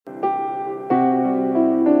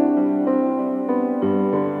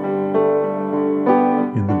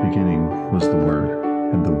was the Word,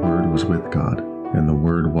 and the Word was with God, and the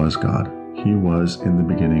Word was God. He was in the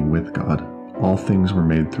beginning with God. All things were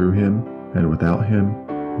made through him, and without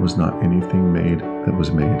him was not anything made that was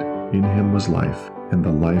made. In him was life, and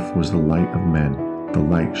the life was the light of men. The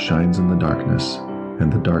light shines in the darkness,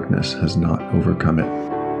 and the darkness has not overcome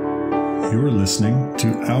it. You are listening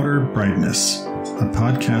to Outer Brightness, a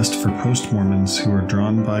podcast for post-Mormons who are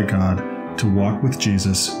drawn by God to walk with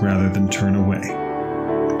Jesus rather than turn away.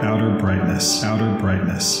 Outer brightness, outer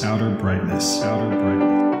brightness, outer brightness, outer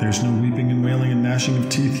brightness. There's no weeping and wailing and gnashing of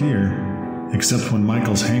teeth here, except when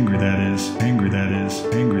Michael's hangry, that is. Hangry, that is.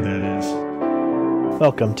 Hangry, that is.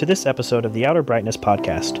 Welcome to this episode of the Outer Brightness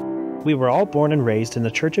podcast. We were all born and raised in the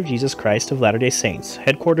Church of Jesus Christ of Latter-day Saints,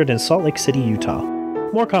 headquartered in Salt Lake City, Utah,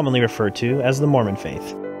 more commonly referred to as the Mormon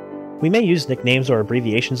faith. We may use nicknames or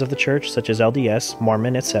abbreviations of the church, such as LDS,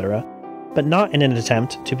 Mormon, etc., but not in an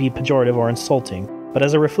attempt to be pejorative or insulting, but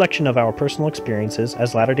as a reflection of our personal experiences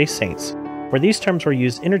as Latter-day Saints, where these terms were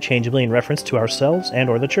used interchangeably in reference to ourselves and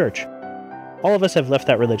or the church. All of us have left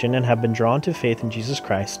that religion and have been drawn to faith in Jesus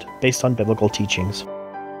Christ based on biblical teachings.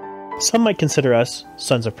 Some might consider us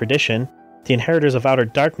sons of perdition, the inheritors of outer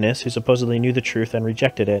darkness who supposedly knew the truth and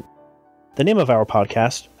rejected it. The name of our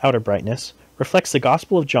podcast, Outer Brightness, reflects the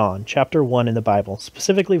Gospel of John, chapter 1 in the Bible,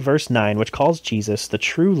 specifically verse 9, which calls Jesus the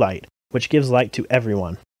true light, which gives light to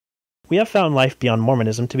everyone. We have found life beyond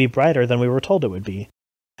Mormonism to be brighter than we were told it would be,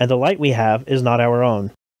 and the light we have is not our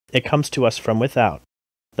own. It comes to us from without,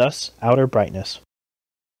 thus outer brightness.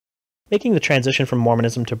 Making the transition from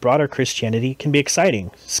Mormonism to broader Christianity can be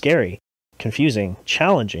exciting, scary, confusing,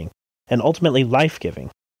 challenging, and ultimately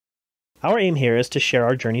life-giving. Our aim here is to share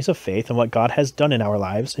our journeys of faith and what God has done in our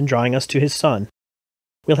lives in drawing us to His Son.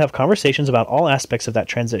 We'll have conversations about all aspects of that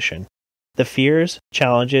transition, the fears,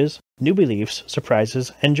 challenges, new beliefs,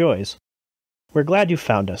 surprises, and joys. We're glad you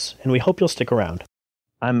found us, and we hope you'll stick around.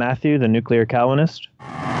 I'm Matthew, the nuclear Calvinist.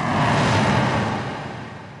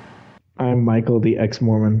 I'm Michael, the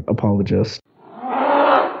ex-Mormon apologist.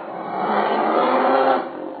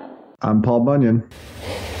 I'm Paul Bunyan.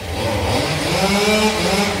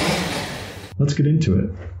 Let's get into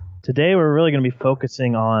it. Today we're really going to be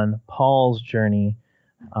focusing on Paul's journey,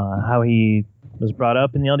 how he was brought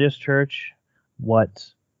up in the LDS Church, what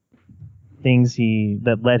things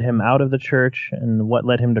that led him out of the church, and what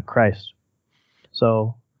led him to Christ.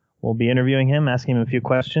 So we'll be interviewing him, asking him a few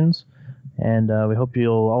questions, and we hope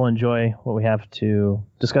you'll all enjoy what we have to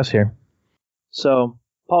discuss here. So,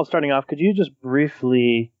 Paul, starting off, could you just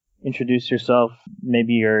briefly introduce yourself,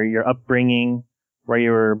 maybe your upbringing, where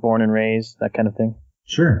you were born and raised, that kind of thing?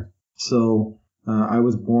 Sure. So I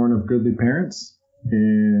was born of goodly parents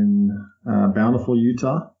in Bountiful,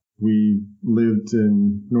 Utah. We lived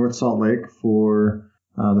in North Salt Lake for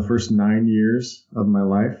the first 9 years of my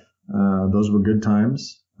life. Those were good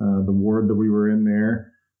times. The ward that we were in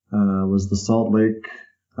there was the Salt Lake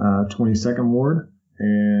 22nd Ward,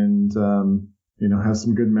 and have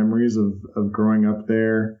some good memories of growing up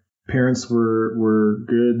there. Parents were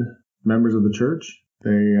good members of the church.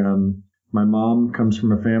 My mom comes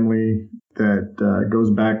from a family that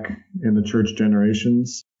goes back in the church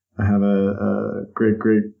generations. I have a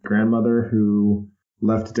great-great-grandmother who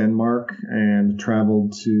left Denmark and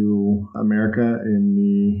traveled to America in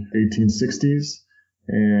the 1860s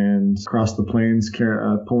and crossed the plains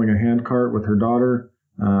pulling a handcart with her daughter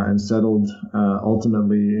and settled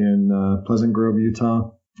ultimately in Pleasant Grove,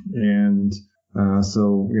 Utah. And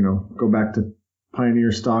so go back to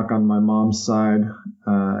pioneer stock on my mom's side,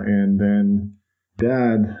 and then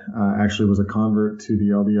Dad actually was a convert to the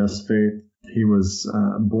LDS faith. He was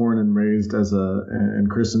born and raised and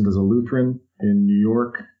christened as a Lutheran in New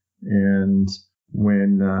York, and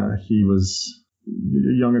when he was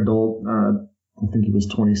a young adult, I think he was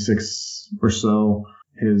 26 or so,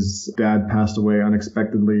 his dad passed away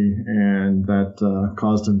unexpectedly, and that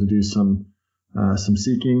caused him to do some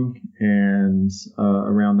seeking, and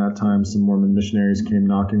around that time some Mormon missionaries came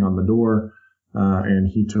knocking on the door, and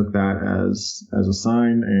he took that as a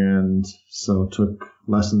sign, and so took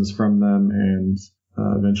lessons from them, and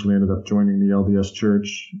eventually ended up joining the LDS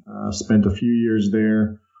Church. Spent a few years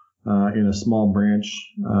there in a small branch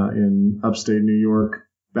in upstate New York.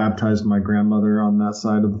 Baptized my grandmother on that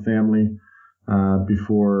side of the family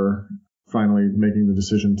before finally making the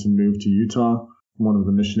decision to move to Utah. One of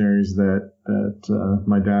the missionaries that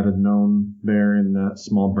my dad had known there in that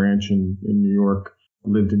small branch in New York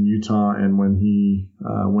lived in Utah, and when he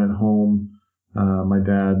went home, my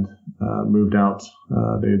dad moved out.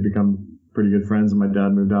 They had become pretty good friends, and my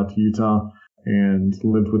dad moved out to Utah and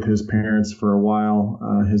lived with his parents for a while.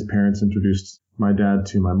 His parents introduced my dad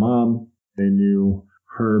to my mom. They knew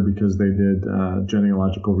her because they did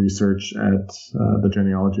genealogical research at the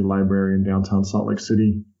genealogy library in downtown Salt Lake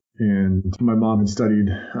City. And my mom had studied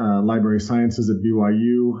library sciences at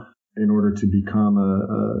BYU in order to become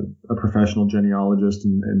a professional genealogist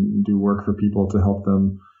and do work for people to help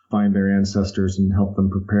them find their ancestors and help them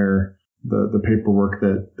prepare the paperwork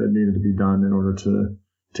that needed to be done in order to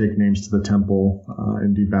take names to the temple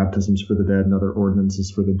and do baptisms for the dead and other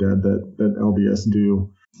ordinances for the dead that LDS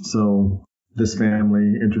do. So this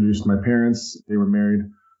family introduced my parents. They were married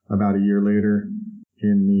about a year later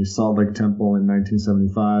in the Salt Lake Temple in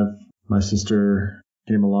 1975. My sister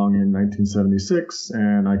came along in 1976,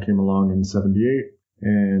 and I came along in 78,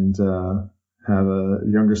 and have a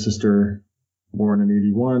younger sister born in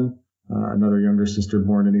 81, another younger sister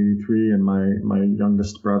born in 83, and my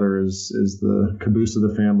youngest brother is the caboose of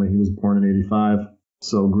the family. He was born in 85.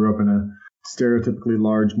 So grew up in a stereotypically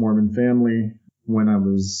large Mormon family. When I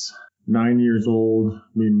was 9 years old,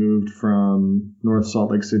 we moved from North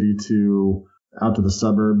Salt Lake City out to the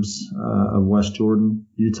suburbs of West Jordan,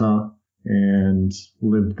 Utah, and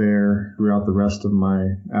lived there throughout the rest of my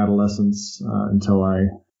adolescence until I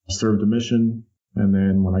served a mission. And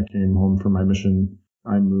then when I came home from my mission,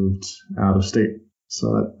 I moved out of state.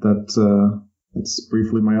 So that's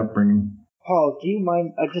briefly my upbringing. Paul, do you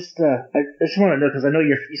mind? I just want to know, because I know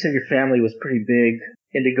you said your family was pretty big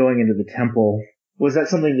into going into the temple. Was that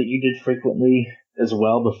something that you did frequently as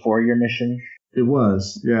well before your mission? It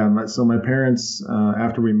was, yeah. So my parents,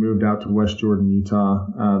 after we moved out to West Jordan,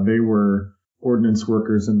 Utah, they were ordinance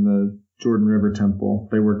workers in the Jordan River Temple.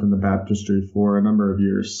 They worked in the baptistry for a number of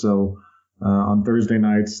years. So on Thursday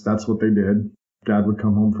nights, that's what they did. Dad would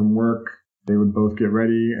come home from work. They would both get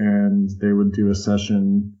ready, and they would do a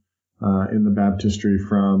session in the baptistry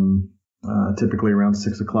from typically around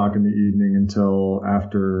 6 o'clock in the evening until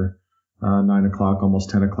after 9 o'clock, almost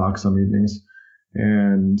 10 o'clock some evenings.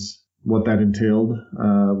 And what that entailed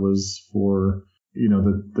was for,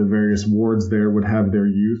 the various wards there would have their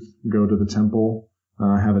youth go to the temple,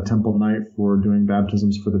 have a temple night for doing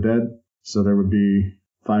baptisms for the dead. So there would be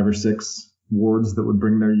 5 or 6 wards that would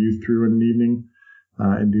bring their youth through in an evening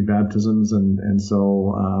and do baptisms. And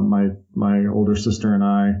so my older sister and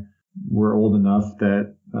I were old enough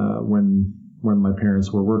that when my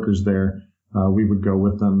parents were workers there, we would go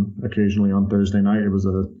with them occasionally on Thursday night. It was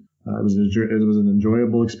an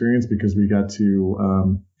enjoyable experience because we got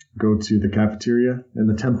to go to the cafeteria in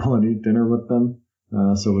the temple and eat dinner with them.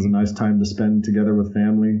 So it was a nice time to spend together with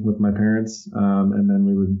family, with my parents. And then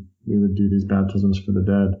we would do these baptisms for the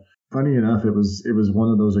dead. Funny enough, it was one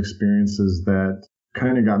of those experiences that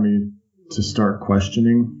kind of got me to start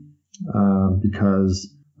questioning,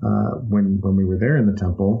 because when we were there in the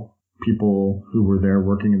temple, people who were there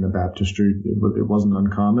working in the baptistry, it wasn't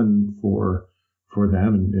uncommon for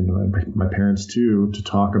them and my parents too to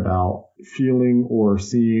talk about feeling or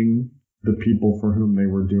seeing the people for whom they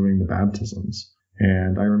were doing the baptisms.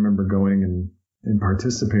 And I remember going and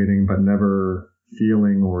participating, but never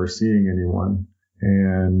feeling or seeing anyone.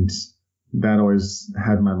 And that always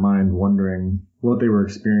had my mind wondering what they were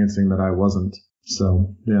experiencing that I wasn't.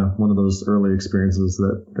 So yeah, one of those early experiences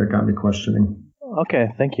that got me questioning. Okay,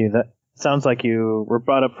 thank you. That sounds like you were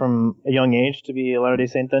brought up from a young age to be a Latter-day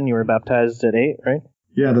Saint then. You were baptized at 8, right?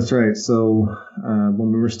 Yeah, that's right. So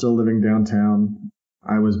when we were still living downtown,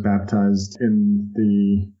 I was baptized in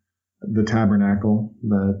the Tabernacle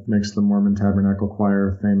that makes the Mormon Tabernacle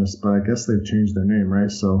Choir famous, but I guess they've changed their name,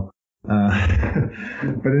 right? So,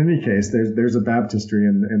 but in any case, there's a baptistry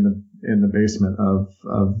in the basement of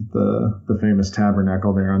the famous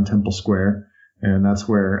Tabernacle there on Temple Square. And that's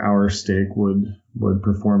where our stake would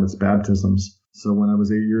perform its baptisms. So when I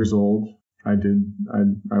was 8 years old, I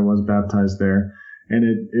was baptized there, and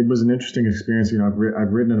it was an interesting experience. I've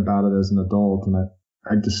written about it as an adult, and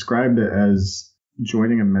I described it as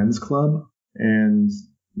joining a men's club. And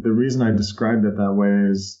the reason I described it that way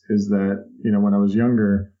is that when I was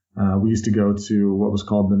younger, we used to go to what was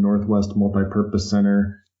called the Northwest Multipurpose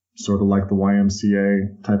Center, sort of like the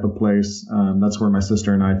YMCA type of place. That's where my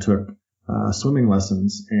sister and I took swimming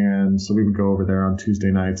lessons. And so we would go over there on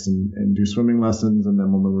Tuesday nights and do swimming lessons. And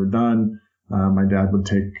then when we were done, my dad would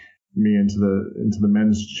take me into the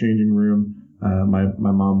men's changing room.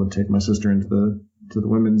 My mom would take my sister into the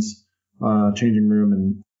women's changing room,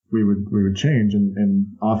 and we would change. And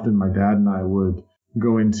often my dad and I would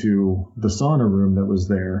go into the sauna room that was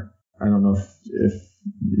there. I don't know if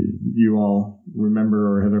you all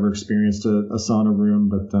remember or have ever experienced a sauna room,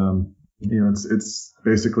 but it's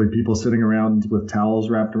basically people sitting around with towels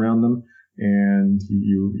wrapped around them, and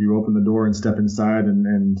you open the door and step inside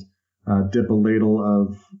and dip a ladle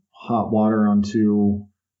of hot water onto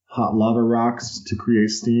hot lava rocks to create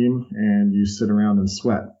steam, and you sit around and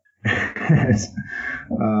sweat. It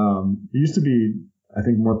used to be, I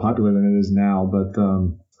think, more popular than it is now, but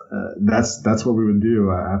that's what we would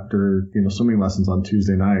do after swimming lessons on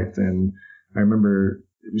Tuesday night. And I remember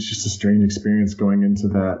it was just a strange experience going into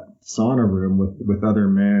that sauna room with other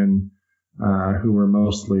men who were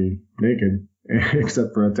mostly naked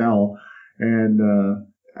except for a towel. And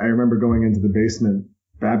I remember going into the basement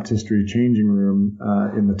baptistry changing room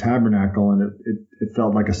in the Tabernacle, and it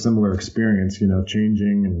felt like a similar experience,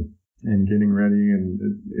 changing and getting ready.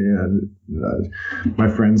 And my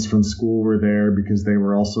friends from school were there because they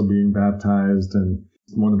were also being baptized, and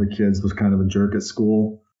one of the kids was kind of a jerk at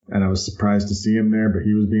school, and I was surprised to see him there, but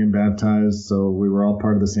he was being baptized, so we were all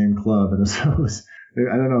part of the same club. And so it was,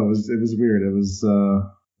 I don't know, it was weird. It was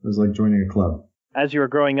like joining a club. As you were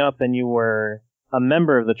growing up and you were a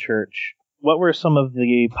member of the church, what were some of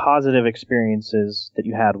the positive experiences that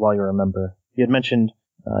you had while you were a member? You had mentioned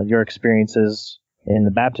your experiences in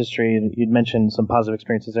the baptistry. You'd mentioned some positive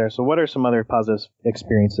experiences there. So what are some other positive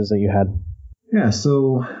experiences that you had? Yeah,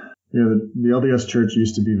 so the LDS Church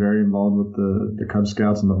used to be very involved with the Cub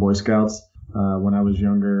Scouts and the Boy Scouts. When I was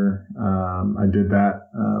younger, I did that,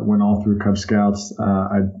 went all through Cub Scouts.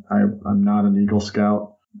 I'm not an Eagle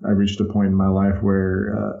Scout. I reached a point in my life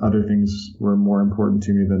where other things were more important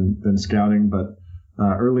to me than scouting. But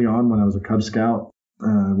early on, when I was a Cub Scout,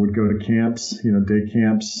 would go to camps, day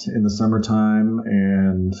camps in the summertime,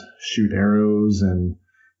 and shoot arrows and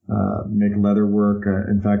make leather work.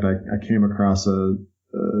 In fact, I came across a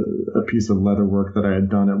piece of leather work that I had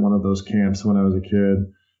done at one of those camps when I was a kid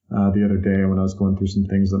the other day when I was going through some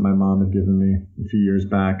things that my mom had given me a few years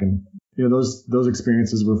back. And those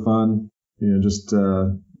experiences were fun.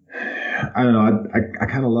 I don't know. I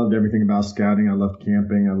kind of loved everything about scouting. I loved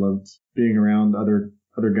camping. I loved being around other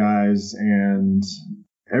guys and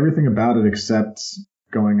everything about it except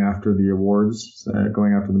going after the awards,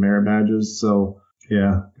 going after the merit badges. So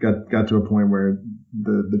yeah, got to a point where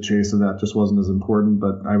the chase of that just wasn't as important.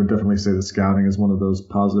 But I would definitely say that scouting is one of those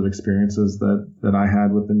positive experiences that I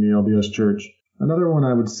had within the LDS Church. Another one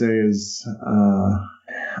I would say is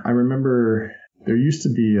I remember there used to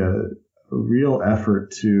be a real effort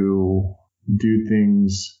to do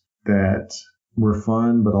things that were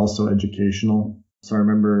fun but also educational. So I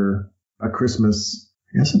remember a Christmas,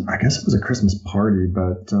 I guess it was a Christmas party,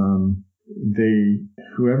 but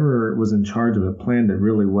whoever was in charge of it planned it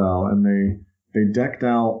really well, and they decked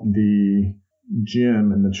out the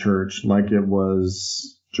gym in the church like it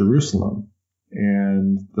was Jerusalem.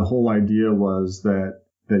 And the whole idea was that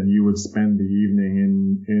you would spend the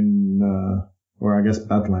evening or I guess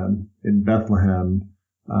Bethlehem,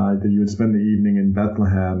 that you would spend the evening in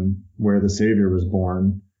Bethlehem where the Savior was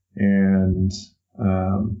born. And,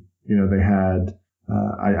 they had,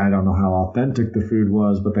 I don't know how authentic the food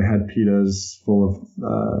was, but they had pitas full of,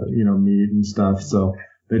 meat and stuff. So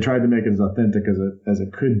they tried to make it as authentic as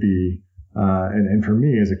it could be. And for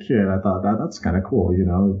me as a kid, I thought that's kind of cool.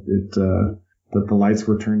 That the lights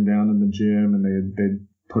were turned down in the gym, and they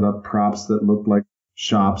put up props that looked like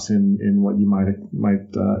shops in what you might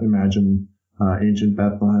imagine ancient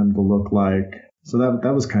Bethlehem to look like. So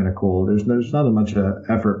that was kind of cool. There's not a much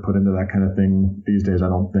effort put into that kind of thing these days, I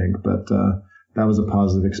don't think, but that was a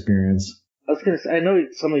positive experience. I was gonna say, I know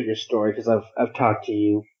some of your story because I've talked to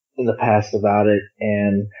you in the past about it,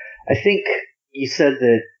 and I think you said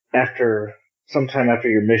that sometime after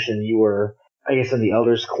your mission, you were, I guess, in the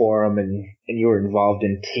elders quorum, and you were involved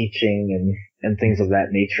in teaching and things of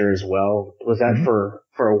that nature as well. Was that Mm-hmm.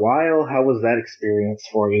 for a while? How was that experience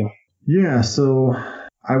for you? Yeah, so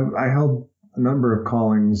I held a number of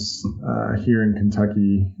callings here in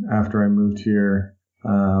Kentucky after I moved here.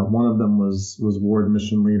 One of them was ward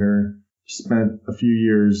mission leader. Spent a few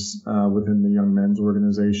years within the young men's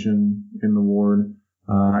organization in the ward,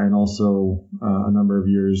 and also a number of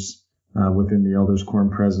years within the elders quorum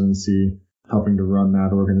presidency, helping to run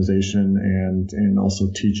that organization and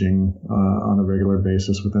also teaching on a regular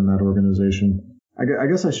basis within that organization. I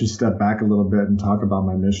guess I should step back a little bit and talk about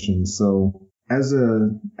my mission. So as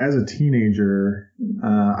a teenager,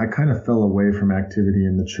 I kind of fell away from activity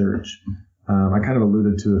in the church. I kind of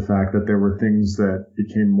alluded to the fact that there were things that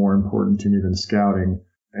became more important to me than scouting.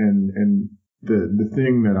 And the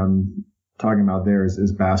thing that I'm talking about there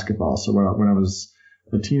is basketball. So when I was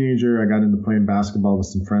a teenager, I got into playing basketball with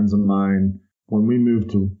some friends of mine. When we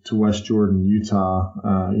moved to West Jordan, Utah,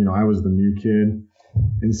 I was the new kid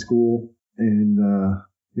in school, and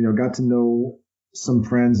got to know some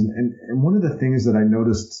friends. And one of the things that I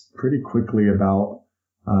noticed pretty quickly about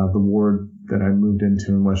the ward that I moved into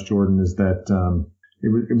in West Jordan is that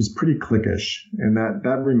it was pretty cliquish, and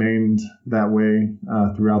that remained that way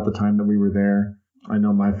throughout the time that we were there. I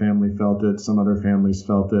know my family felt it. Some other families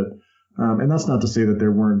felt it. And that's not to say that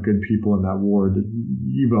there weren't good people in that ward.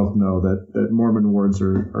 You both know that Mormon wards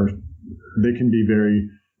are they can be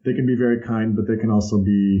very kind, but they can also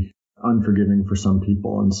be unforgiving for some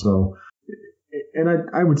people. And so, and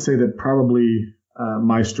I would say that probably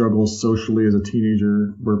my struggles socially as a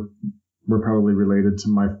teenager were probably related to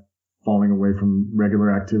my falling away from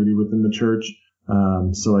regular activity within the church.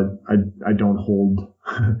 So I don't hold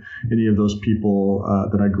any of those people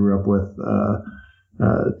that I grew up with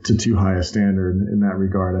to too high a standard in that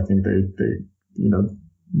regard. I think they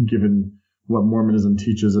given what Mormonism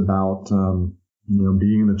teaches about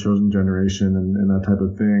being in the chosen generation and that type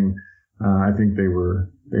of thing, I think they were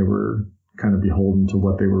kind of beholden to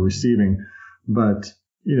what they were receiving. But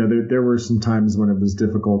there were some times when it was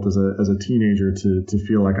difficult as a teenager to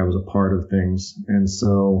feel like I was a part of things, and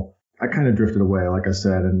so I kind of drifted away, like I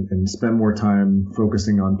said, and spent more time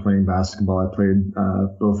focusing on playing basketball. I played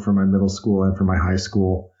both for my middle school and for my high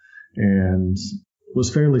school, and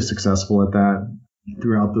was fairly successful at that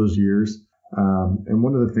throughout those years. And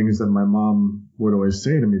one of the things that my mom would always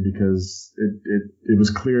say to me, because it was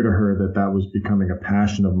clear to her that was becoming a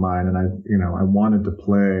passion of mine, and I wanted to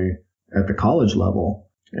play at the college level.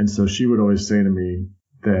 And so she would always say to me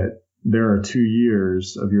that there are 2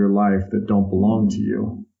 years of your life that don't belong to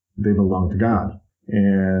you. They belong to God,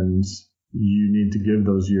 and you need to give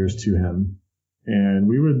those years to him. And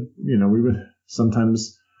we would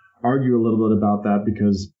sometimes argue a little bit about that,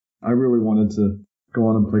 because I really wanted to go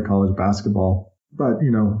on and play college basketball. But,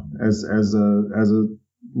 as a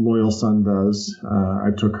loyal son does,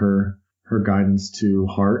 I took her guidance to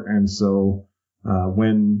heart. And so,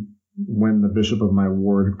 when the bishop of my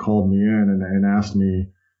ward called me in and asked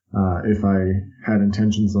me, if I had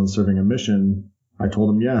intentions on serving a mission, I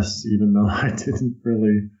told him yes, even though I didn't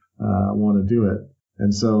really want to do it.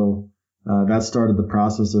 And so that started the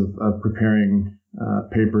process of preparing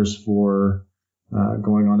papers for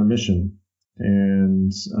going on a mission.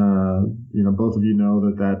 And both of you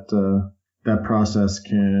know that process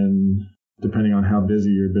can, depending on how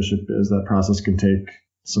busy your bishop is, that process can take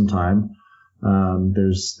some time.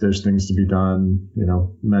 There's things to be done,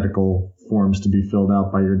 medical forms to be filled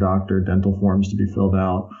out by your doctor, dental forms to be filled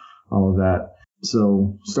out, all of that.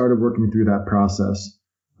 So started working through that process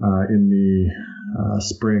in the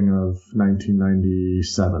spring of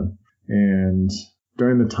 1997. And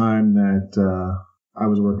during the time that I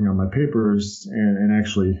was working on my papers and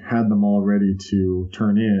actually had them all ready to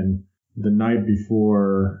turn in, the night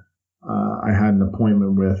before I had an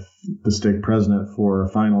appointment with the stake president for a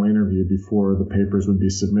final interview before the papers would be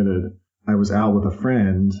submitted, I was out with a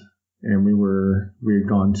friend, and we had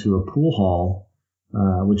gone to a pool hall,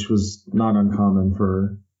 which was not an uncommon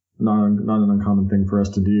thing for us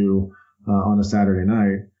to do on a Saturday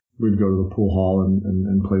night. We'd go to the pool hall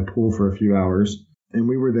and play pool for a few hours. And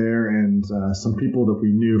we were there, and some people that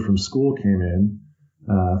we knew from school came in,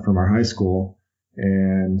 from our high school,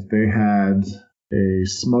 and they had a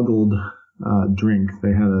smuggled drink.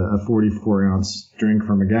 They had a 44-ounce drink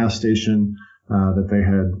from a gas station that they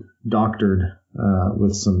had doctored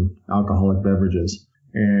with some alcoholic beverages.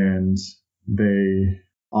 And they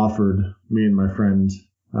offered me and my friend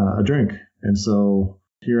a drink. And so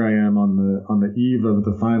here I am on the eve of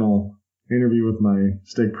the final interview with my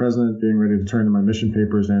stake president, being ready to turn in my mission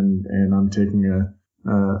papers, and I'm taking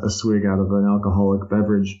a swig out of an alcoholic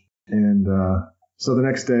beverage. And so the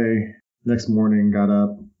next morning, got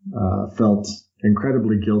up, felt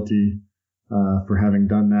incredibly guilty for having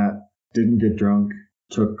done that. Didn't get drunk.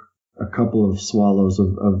 Took a couple of swallows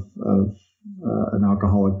of an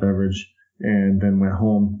alcoholic beverage, and then went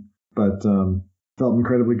home. But felt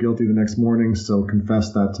incredibly guilty the next morning, so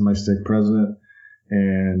confessed that to my stake president,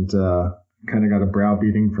 and kind of got a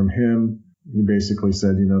browbeating from him. He basically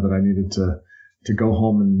said, that I needed to go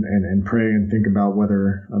home and pray and think about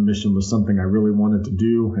whether a mission was something I really wanted to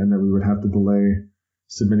do, and that we would have to delay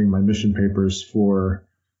submitting my mission papers for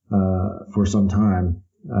some time.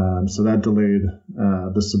 So that delayed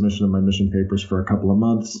the submission of my mission papers for a couple of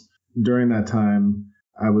months. During that time,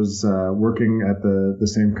 I was working at the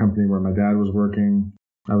same company where my dad was working.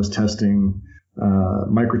 I was testing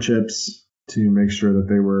microchips to make sure that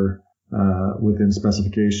they were within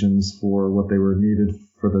specifications for what they were needed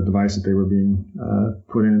for the device that they were being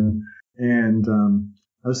put in. And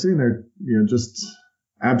I was sitting there, just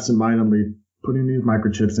absentmindedly putting these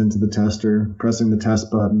microchips into the tester, pressing the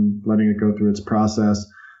test button, letting it go through its process,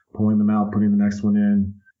 pulling them out, putting the next one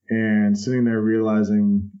in, and sitting there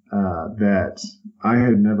realizing that I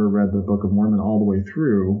had never read the Book of Mormon all the way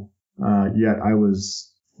through yet I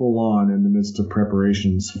was full on in the midst of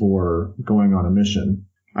preparations for going on a mission.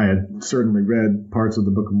 I had certainly read parts of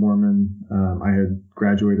the Book of Mormon. I had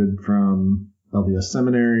graduated from LDS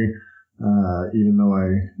seminary, even though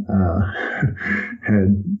I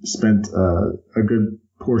had spent a good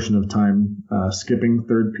portion of time skipping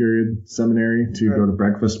third period seminary to go to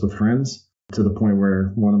breakfast with friends, to the point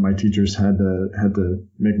where one of my teachers had to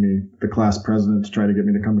make me the class president to try to get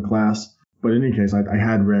me to come to class. But in any case, I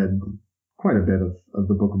had read quite a bit of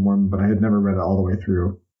the Book of Mormon, but I had never read it all the way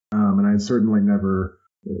through. And I had certainly never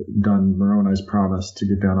done Moroni's promise to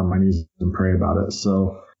get down on my knees and pray about it.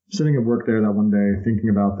 So sitting at work there that one day, thinking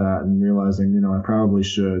about that and realizing, I probably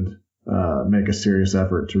should make a serious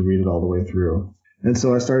effort to read it all the way through. And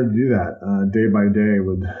so I started to do that. Day by day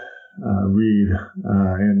would read,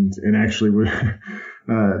 and actually would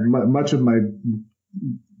much of my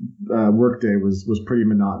work day was pretty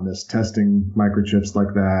monotonous, testing microchips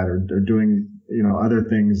like that, or doing other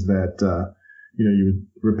things that you would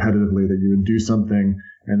repetitively, that you would do something,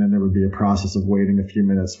 and then there would be a process of waiting a few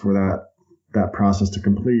minutes for that process to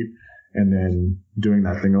complete, and then doing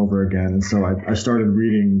that thing over again. And so I started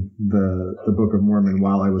reading the Book of Mormon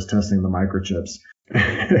while I was testing the microchips,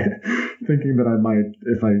 thinking that I might,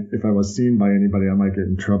 if I was seen by anybody, I might get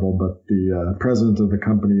in trouble. But the president of the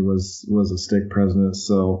company was a stake president,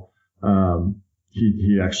 so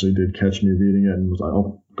he actually did catch me reading it and was like,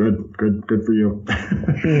 "Oh, good for you."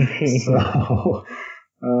 So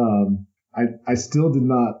I still did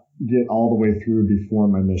not get all the way through before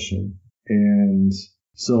my mission, and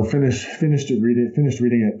so finished reading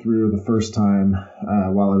it through the first time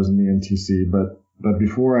while I was in the MTC. But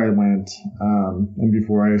before I went and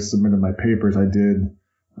before I submitted my papers, I did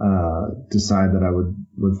decide that I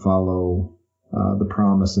would follow the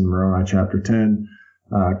promise in Moroni chapter 10.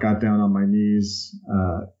 Got down on my knees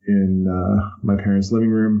in my parents'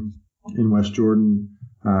 living room in West Jordan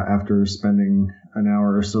after spending an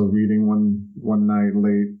hour or so reading one night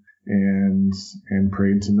late, and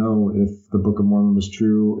prayed to know if the Book of Mormon was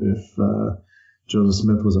true, if Joseph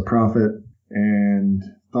Smith was a prophet, and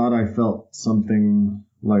thought I felt something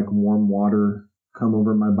like warm water come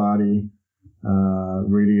over my body,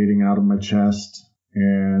 radiating out of my chest,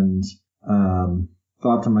 and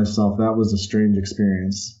thought to myself, that was a strange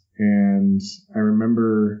experience. And I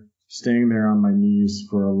remember staying there on my knees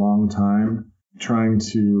for a long time, trying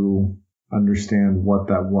to understand what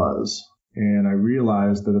that was. And I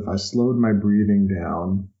realized that if I slowed my breathing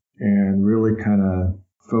down and really kind of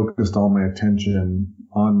focused all my attention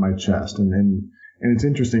on my chest, and it's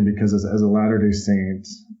interesting because as a Latter-day Saint,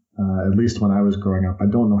 at least when I was growing up, I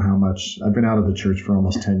don't know how much, I've been out of the church for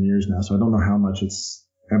almost 10 years now, so I don't know how much it's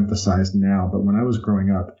emphasized now, but when I was growing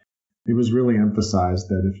up, it was really emphasized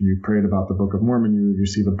that if you prayed about the Book of Mormon, you would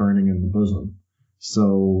receive a burning in the bosom.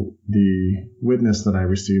 So the witness that I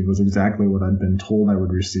received was exactly what I'd been told I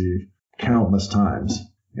would receive countless times.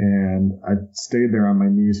 And I stayed there on my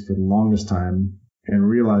knees for the longest time and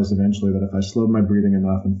realized eventually that if I slowed my breathing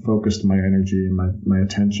enough and focused my energy and my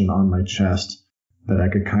attention on my chest, that I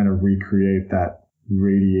could kind of recreate that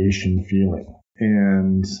radiation feeling.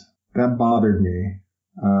 And that bothered me.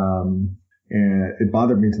 And it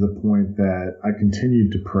bothered me to the point that I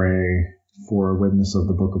continued to pray for a witness of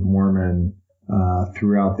the Book of Mormon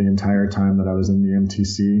throughout the entire time that I was in the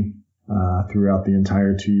MTC, throughout the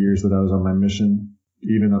entire 2 years that I was on my mission,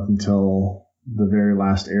 even up until the very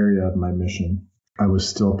last area of my mission. I was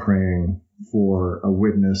still praying for a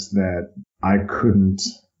witness that I couldn't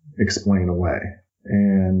explain away.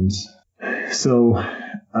 And so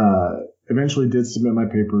eventually did submit my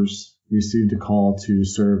papers, received a call to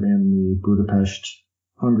serve in the Budapest,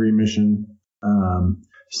 Hungary mission.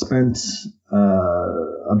 Spent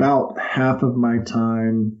about half of my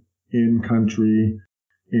time in country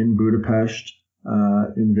in Budapest,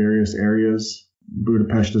 in various areas.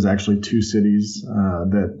 Budapest is actually two cities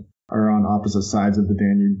that are on opposite sides of the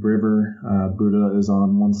Danube River. Buda is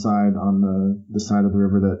on one side, on the side of the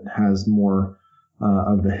river that has more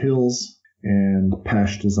of the hills, and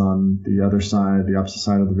Pest is on the other side, the opposite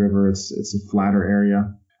side of the river. It's a flatter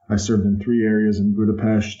area. I served in 3 areas in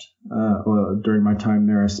Budapest. During my time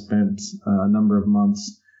there, I spent a number of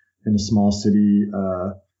months in a small city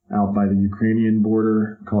out by the Ukrainian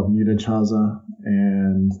border called Nyíregyháza,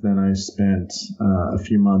 and then I spent a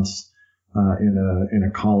few months in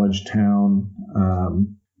a college town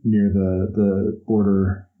near the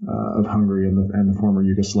border of Hungary and the former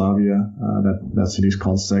Yugoslavia. That city is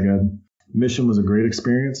called Szeged. Mission was a great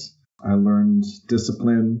experience. I learned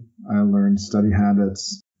discipline. I learned study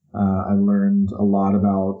habits. I learned a lot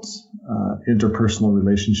about interpersonal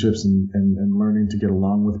relationships and learning to get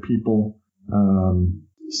along with people.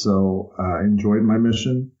 So I enjoyed my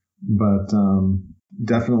mission, but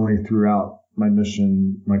definitely throughout my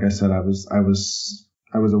mission, like I said, I was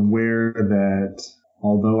aware that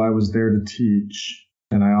although I was there to teach,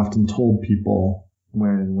 and I often told people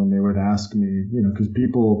when they would ask me, because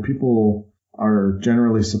people are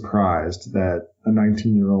generally surprised that a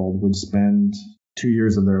 19-year-old would spend 2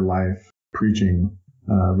 years of their life preaching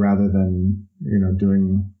rather than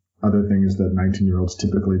doing other things that 19-year-olds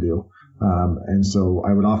typically do. And so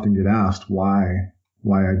I would often get asked why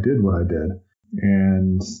I did what I did.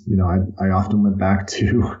 And, I often went back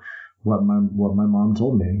to what my mom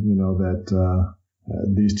told me, that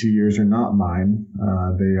these 2 years are not mine.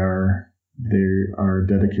 They are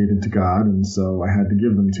dedicated to God. And so I had to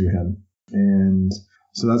give them to him. And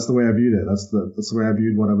so that's the way I viewed it. That's the way I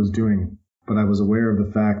viewed what I was doing. But I was aware of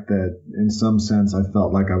the fact that in some sense I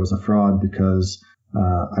felt like I was a fraud because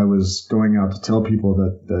I was going out to tell people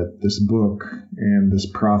that this book and this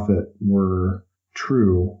prophet were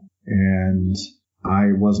true, and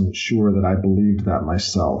I wasn't sure that I believed that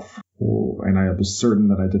myself, and I was certain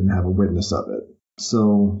that I didn't have a witness of it.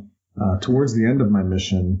 So towards the end of my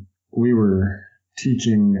mission, we were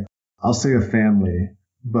teaching, I'll say a family,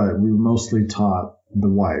 but we mostly taught the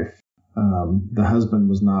wife. The husband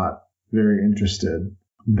was not very interested.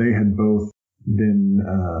 They had both been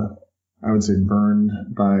I would say burned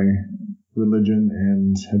by religion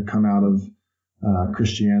and had come out of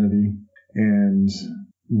Christianity and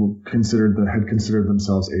had considered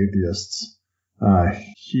themselves atheists.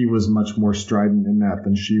 He was much more strident in that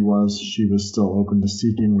than she was. She was still open to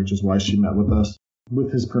seeking, which is why she met with us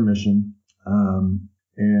with his permission.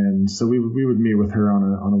 And so we would meet with her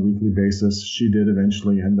on a weekly basis. She did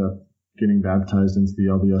eventually end up getting baptized into the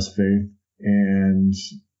LDS faith, and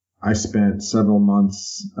I spent several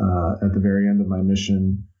months at the very end of my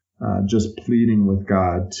mission just pleading with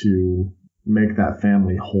God to make that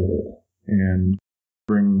family whole and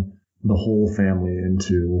bring the whole family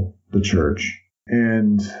into the church.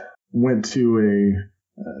 And went to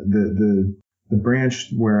the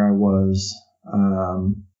branch where I was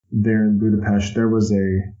there in Budapest. There was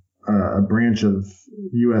a branch of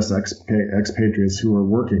U.S. expatriates who were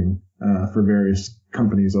working for various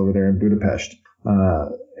companies over there in Budapest.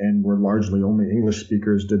 And were largely only English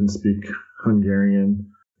speakers, didn't speak Hungarian.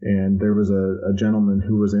 And there was a gentleman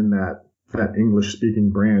who was in that English-speaking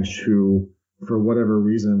branch who, for whatever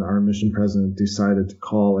reason, our mission president decided to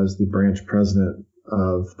call as the branch president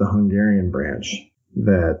of the Hungarian branch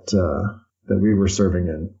that we were serving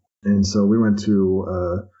in. And so we went to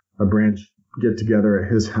a branch get-together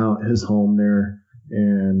at his home there,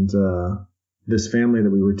 and this family that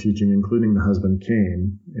we were teaching, including the husband,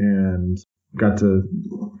 came and got to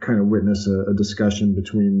kind of witness a discussion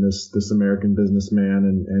between this American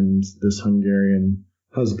businessman and this Hungarian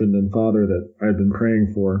husband and father that I'd been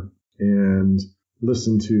praying for, and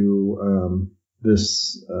listen to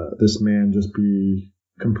this man just be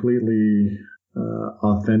completely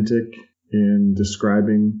authentic in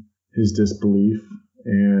describing his disbelief,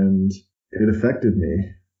 and it affected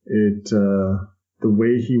me. The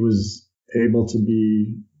way he was able to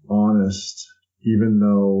be honest, even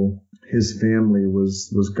though his family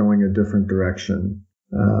was going a different direction,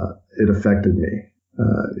 it affected me.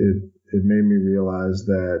 It made me realize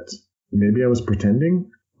that maybe I was pretending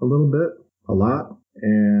a lot,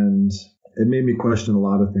 and it made me question a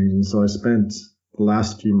lot of things. And so I spent the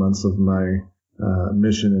last few months of my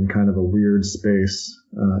mission in kind of a weird space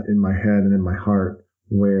in my head and in my heart,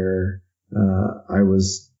 where I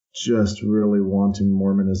was just really wanting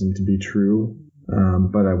Mormonism to be true,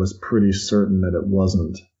 but I was pretty certain that it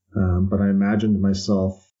wasn't. But I imagined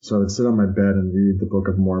myself, so I would sit on my bed and read the Book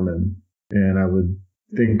of Mormon, and I would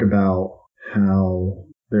think about how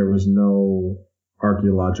there was no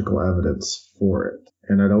archaeological evidence for it.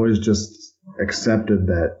 And I'd always just accepted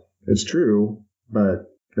that it's true, but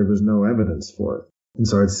there was no evidence for it. And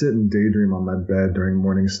so I'd sit and daydream on my bed during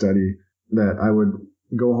morning study that I would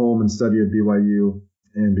go home and study at BYU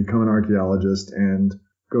and become an archaeologist and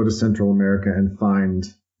go to Central America and find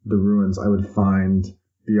the ruins. I would find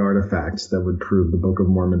the artifacts that would prove the Book of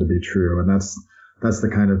Mormon to be true. And that's the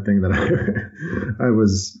kind of thing that I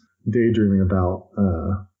was daydreaming about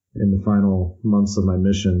in the final months of my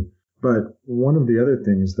mission. But one of the other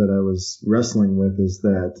things that I was wrestling with is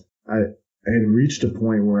that I had reached a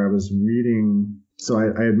point where I was reading. So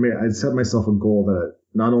I'd set myself a goal that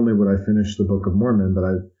not only would I finish the Book of Mormon, but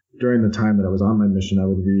during the time that I was on my mission, I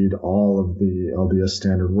would read all of the LDS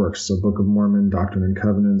standard works. So Book of Mormon, Doctrine and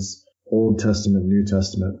Covenants, Old Testament, New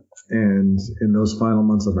Testament. And in those final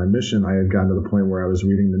months of my mission, I had gotten to the point where I was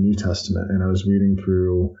reading the New Testament, and I was reading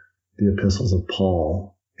through the epistles of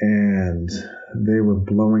Paul. And they were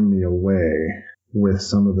blowing me away with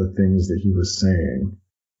some of the things that he was saying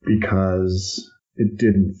because it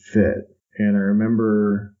didn't fit. And I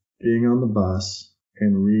remember being on the bus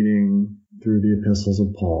and reading through the epistles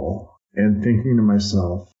of Paul and thinking to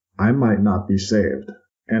myself, I might not be saved.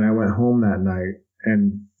 And I went home that night,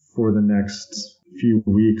 and for the next few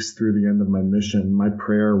weeks through the end of my mission, my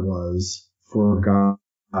prayer was for God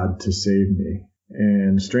to save me.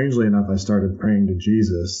 And strangely enough, I started praying to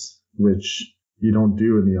Jesus, which you don't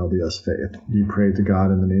do in the LDS faith. You pray to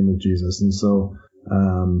God in the name of Jesus. And so,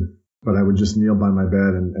 but I would just kneel by my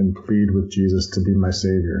bed and plead with Jesus to be my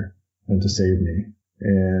Savior and to save me.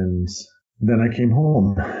 And then I came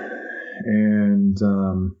home, and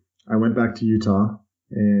I went back to Utah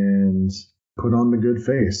and put on the good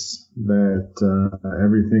face that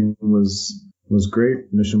everything was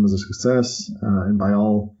great, mission was a success, and by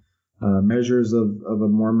all measures of a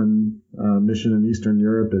Mormon mission in Eastern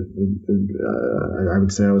Europe, I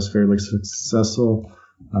would say I was fairly successful.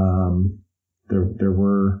 There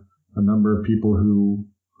were a number of people who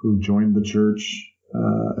joined the church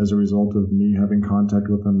as a result of me having contact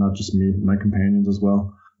with them, not just me, but my companions as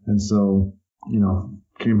well. And so,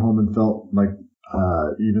 came home and felt like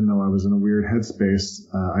even though I was in a weird headspace,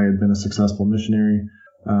 I had been a successful missionary.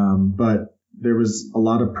 But there was a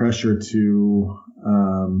lot of pressure to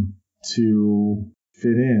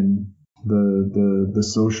fit in the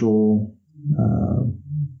social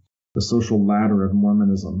ladder of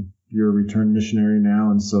Mormonism. You're a returned missionary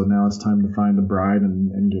now, and so now it's time to find a bride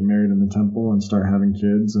and get married in the temple and start having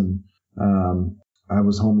kids. And I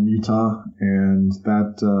was home in Utah, and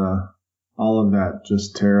that all of that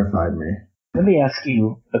just terrified me. Let me ask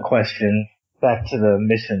you a question back to the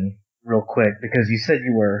mission real quick, because you said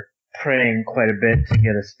you were praying quite a bit to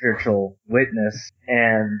get a spiritual witness.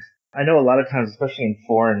 And I know a lot of times, especially in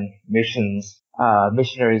foreign missions,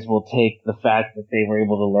 missionaries will take the fact that they were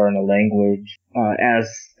able to learn a language as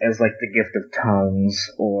like the gift of tongues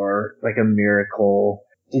or like a miracle.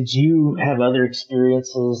 Did you have other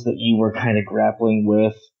experiences that you were kind of grappling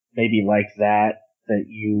with, maybe like that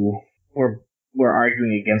you were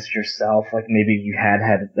arguing against yourself? Like maybe you had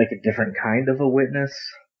like a different kind of a witness?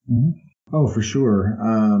 Mm-hmm. Oh, for sure.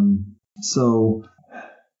 So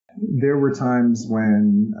there were times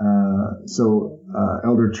when,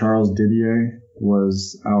 Elder Charles Didier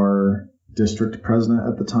was our district president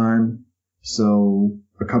at the time. So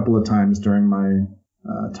a couple of times during my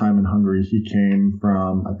time in Hungary, he came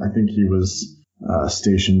from, I think he was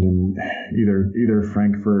stationed in either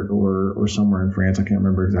Frankfurt or somewhere in France. I can't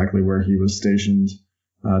remember exactly where he was stationed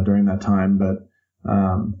during that time, but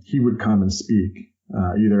he would come and speak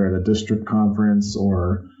either at a district conference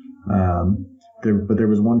or there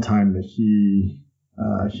was one time that he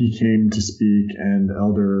came to speak, and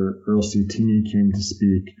Elder Earl C. Tingey came to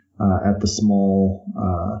speak at the small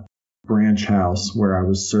branch house where I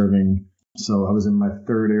was serving. So I was in my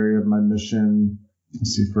third area of my mission.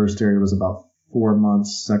 Let's see, first area was about 4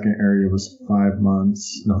 months. Second area was 5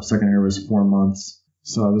 months. No, second area was 4 months.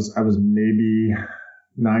 So I was maybe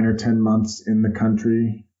 9 or 10 months in the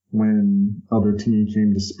country when Elder Tingey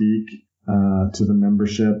came to speak to the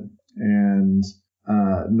membership. And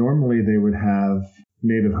normally they would have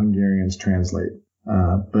native Hungarians translate.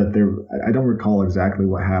 But I don't recall exactly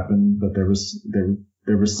what happened, but there was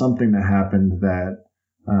something that happened that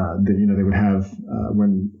they would have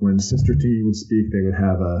when Sister Tingey would speak, they would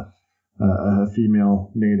have a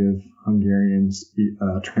female native Hungarian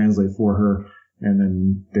translate for her, and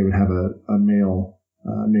then they would have a male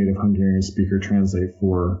native Hungarian speaker translate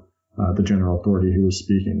for the general authority who was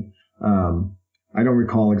speaking. I don't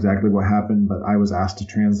recall exactly what happened, but I was asked to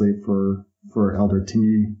translate for Elder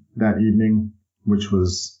Tingey that evening, which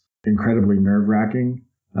was incredibly nerve-wracking.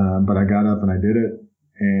 But I got up and I did it.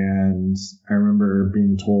 And I remember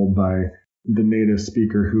being told by the native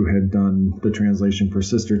speaker who had done the translation for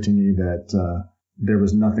Sister Tingey that there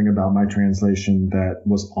was nothing about my translation that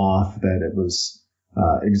was off, that it was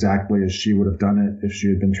exactly as she would have done it if she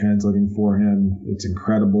had been translating for him. It's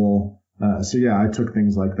incredible. So yeah, I took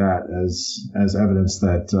things like that as evidence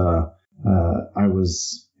that I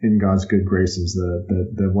was in God's good graces,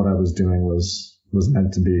 that what I was doing was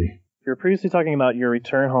meant to be. You were previously talking about your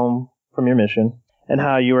return home from your mission and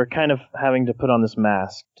how you were kind of having to put on this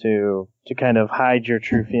mask to kind of hide your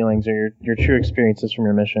true feelings or your true experiences from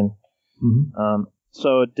your mission. Mm-hmm.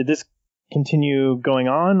 So did this continue going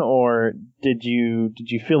on, or did you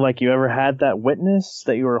feel like you ever had that witness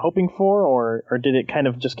that you were hoping for, or did it kind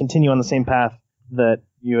of just continue on the same path that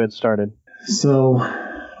you had started? So,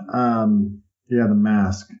 the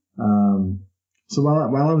mask. So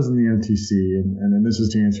while I was in the MTC, and then this is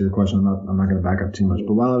to answer your question, I'm not going to back up too much,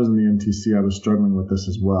 but while I was in the MTC, I was struggling with this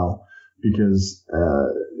as well, because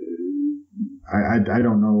I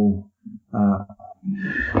don't know.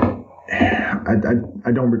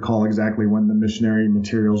 I don't recall exactly when the missionary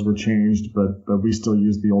materials were changed, but we still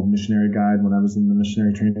used the old missionary guide when I was in the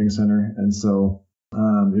missionary training center. And so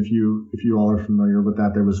if you all are familiar with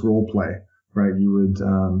that, there was role play, right? You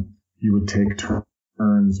would take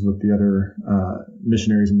turns with the other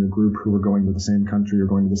missionaries in your group who were going to the same country or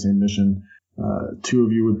going to the same mission. Two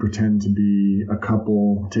of you would pretend to be a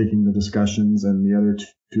couple taking the discussions, and the other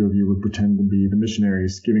two of you would pretend to be the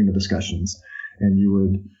missionaries giving the discussions. And you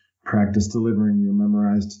would practice delivering your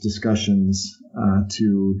memorized discussions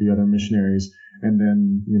to the other missionaries. And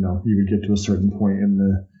then, you would get to a certain point in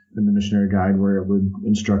the missionary guide where it would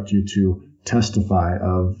instruct you to testify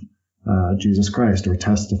of Jesus Christ, or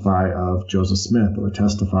testify of Joseph Smith, or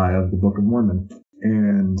testify of the Book of Mormon.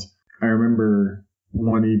 And I remember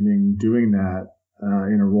one evening doing that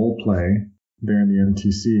in a role play there in the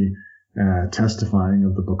MTC, testifying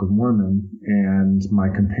of the Book of Mormon, and my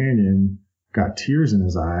companion got tears in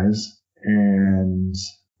his eyes, and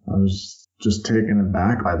I was just taken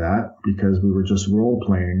aback by that, because we were just role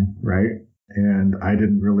playing, right? And I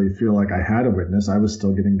didn't really feel like I had a witness. I was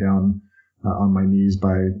still getting down on my knees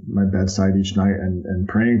by my bedside each night and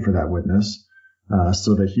praying for that witness,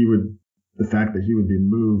 so that the fact that he would be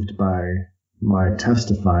moved by my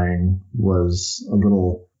testifying was a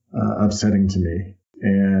little upsetting to me.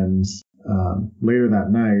 And later that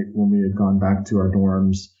night, when we had gone back to our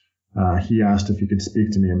dorms, he asked if he could speak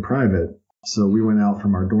to me in private. So we went out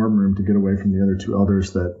from our dorm room to get away from the other two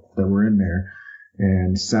elders that were in there,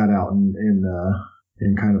 and sat out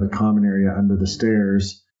in kind of the common area under the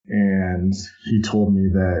stairs. And he told me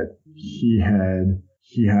that he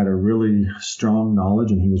had a really strong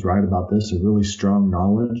knowledge, and he was right about this, a really strong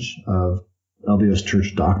knowledge of LDS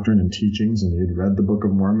Church doctrine and teachings, and he had read the Book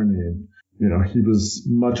of Mormon. He was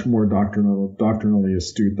much more doctrinally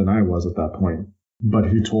astute than I was at that point. But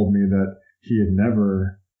he told me that he had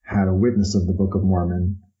never had a witness of the Book of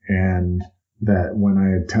Mormon, and that when I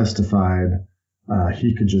had testified,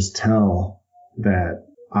 he could just tell that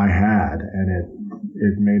I had, and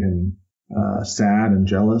it made him sad and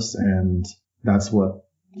jealous, and that's what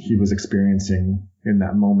he was experiencing in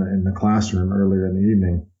that moment in the classroom earlier in the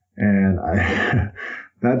evening. And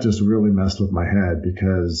that just really messed with my head,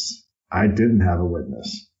 because I didn't have a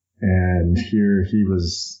witness, and here he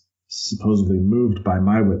was supposedly moved by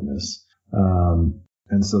my witness.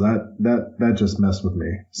 And so that just messed with me.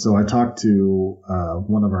 So I talked to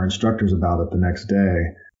one of our instructors about it the next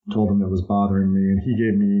day, told him it was bothering me, and he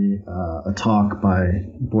gave me a talk by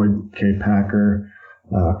Boyd K. Packer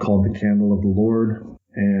called The Candle of the Lord.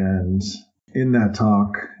 And in that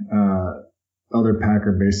talk, Elder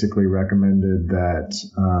Packer basically recommended that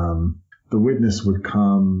the witness would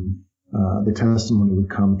come, the testimony would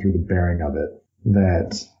come through the bearing of it.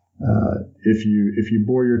 That if you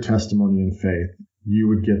bore your testimony in faith, you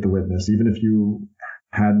would get the witness, even if you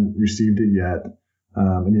hadn't received it yet.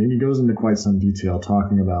 And he goes into quite some detail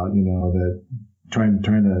talking about, that trying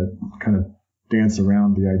to kind of dance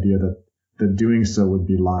around the idea that doing so would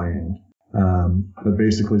be lying. But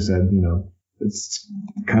basically said, it's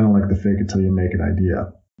kind of like the fake it till you make it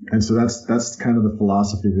idea. And so that's kind of the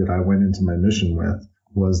philosophy that I went into my mission with,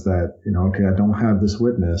 was that, okay, I don't have this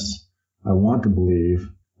witness. I want to believe,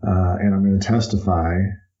 and I'm going to testify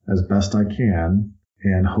as best I can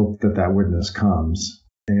and hope that witness comes.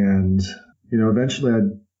 And, eventually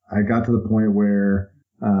I got to the point where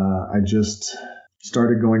I just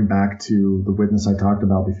started going back to the witness I talked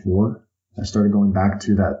about before. I started going back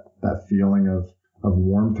to that feeling of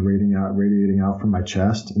warmth radiating out from my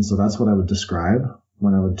chest. And so that's what I would describe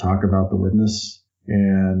when I would talk about the witness.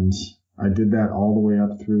 And I did that all the way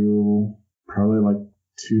up through probably like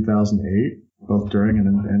 2008, both during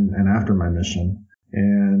and after my mission.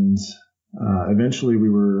 And eventually we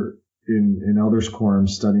were in Elders Quorum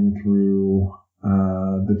studying through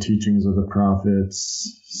the teachings of the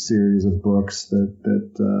prophets, series of books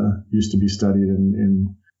that used to be studied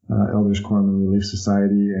in Elders Quorum and Relief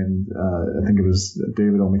Society, and I think it was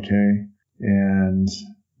David O. McKay. And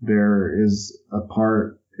there is a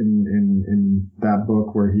part in that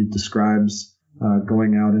book where he describes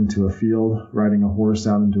going out into a field, riding a horse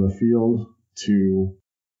out into a field to,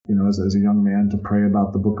 as a young man, to pray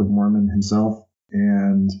about the Book of Mormon himself.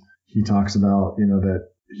 And he talks about, that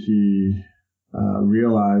he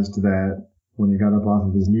realized that when he got up off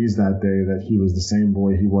of his knees that day, that he was the same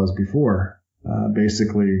boy he was before,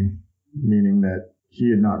 basically meaning that he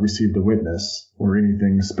had not received a witness or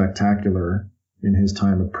anything spectacular in his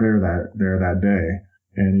time of prayer that day.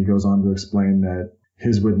 And he goes on to explain that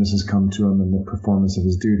his witnesses come to him in the performance of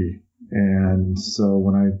his duty. And so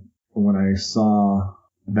when I saw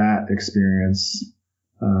that experience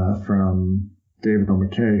from David O.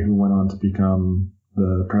 McKay, who went on to become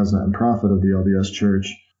the president and prophet of the LDS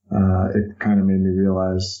Church, it kind of made me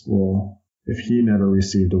realize, well, if he never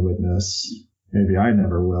received a witness, maybe I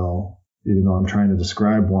never will, even though I'm trying to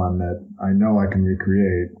describe one that I know I can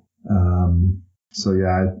recreate. So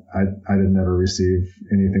yeah, I didn't ever receive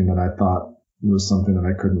anything that I thought was something that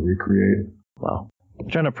I couldn't recreate. Wow. I'm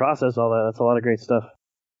trying to process all that. That's a lot of great stuff.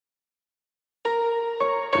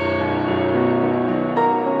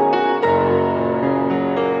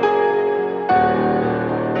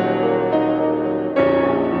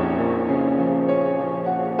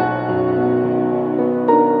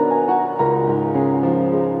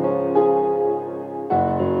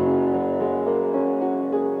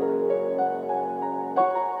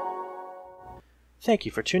 Thank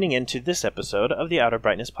you for tuning in to this episode of the Outer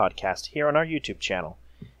Brightness podcast here on our YouTube channel.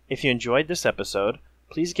 If you enjoyed this episode,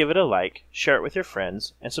 please give it a like, share it with your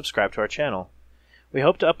friends, and subscribe to our channel. We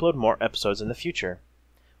hope to upload more episodes in the future.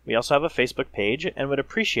 We also have a Facebook page and would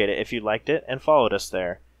appreciate it if you liked it and followed us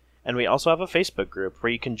there. And we also have a Facebook group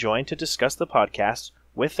where you can join to discuss the podcast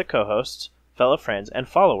with the co-hosts, fellow friends, and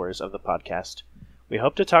followers of the podcast. We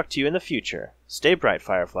hope to talk to you in the future. Stay bright,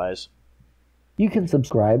 Fireflies. You can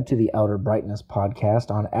subscribe to the Outer Brightness podcast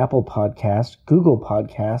on Apple Podcasts, Google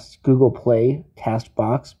Podcasts, Google Play,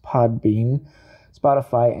 CastBox, Podbean,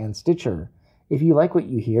 Spotify, and Stitcher. If you like what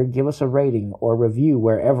you hear, give us a rating or review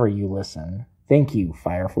wherever you listen. Thank you,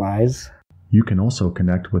 Fireflies. You can also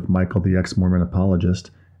connect with Michael the ex-Mormon apologist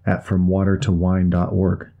at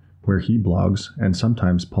FromWaterToWine.org, where he blogs, and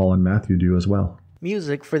sometimes Paul and Matthew do as well.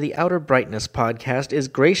 Music for the Outer Brightness podcast is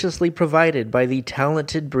graciously provided by the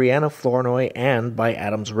talented Brianna Flournoy and by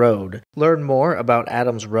Adams Road. Learn more about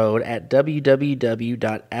Adams Road at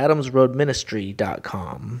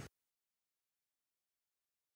www.adamsroadministry.com.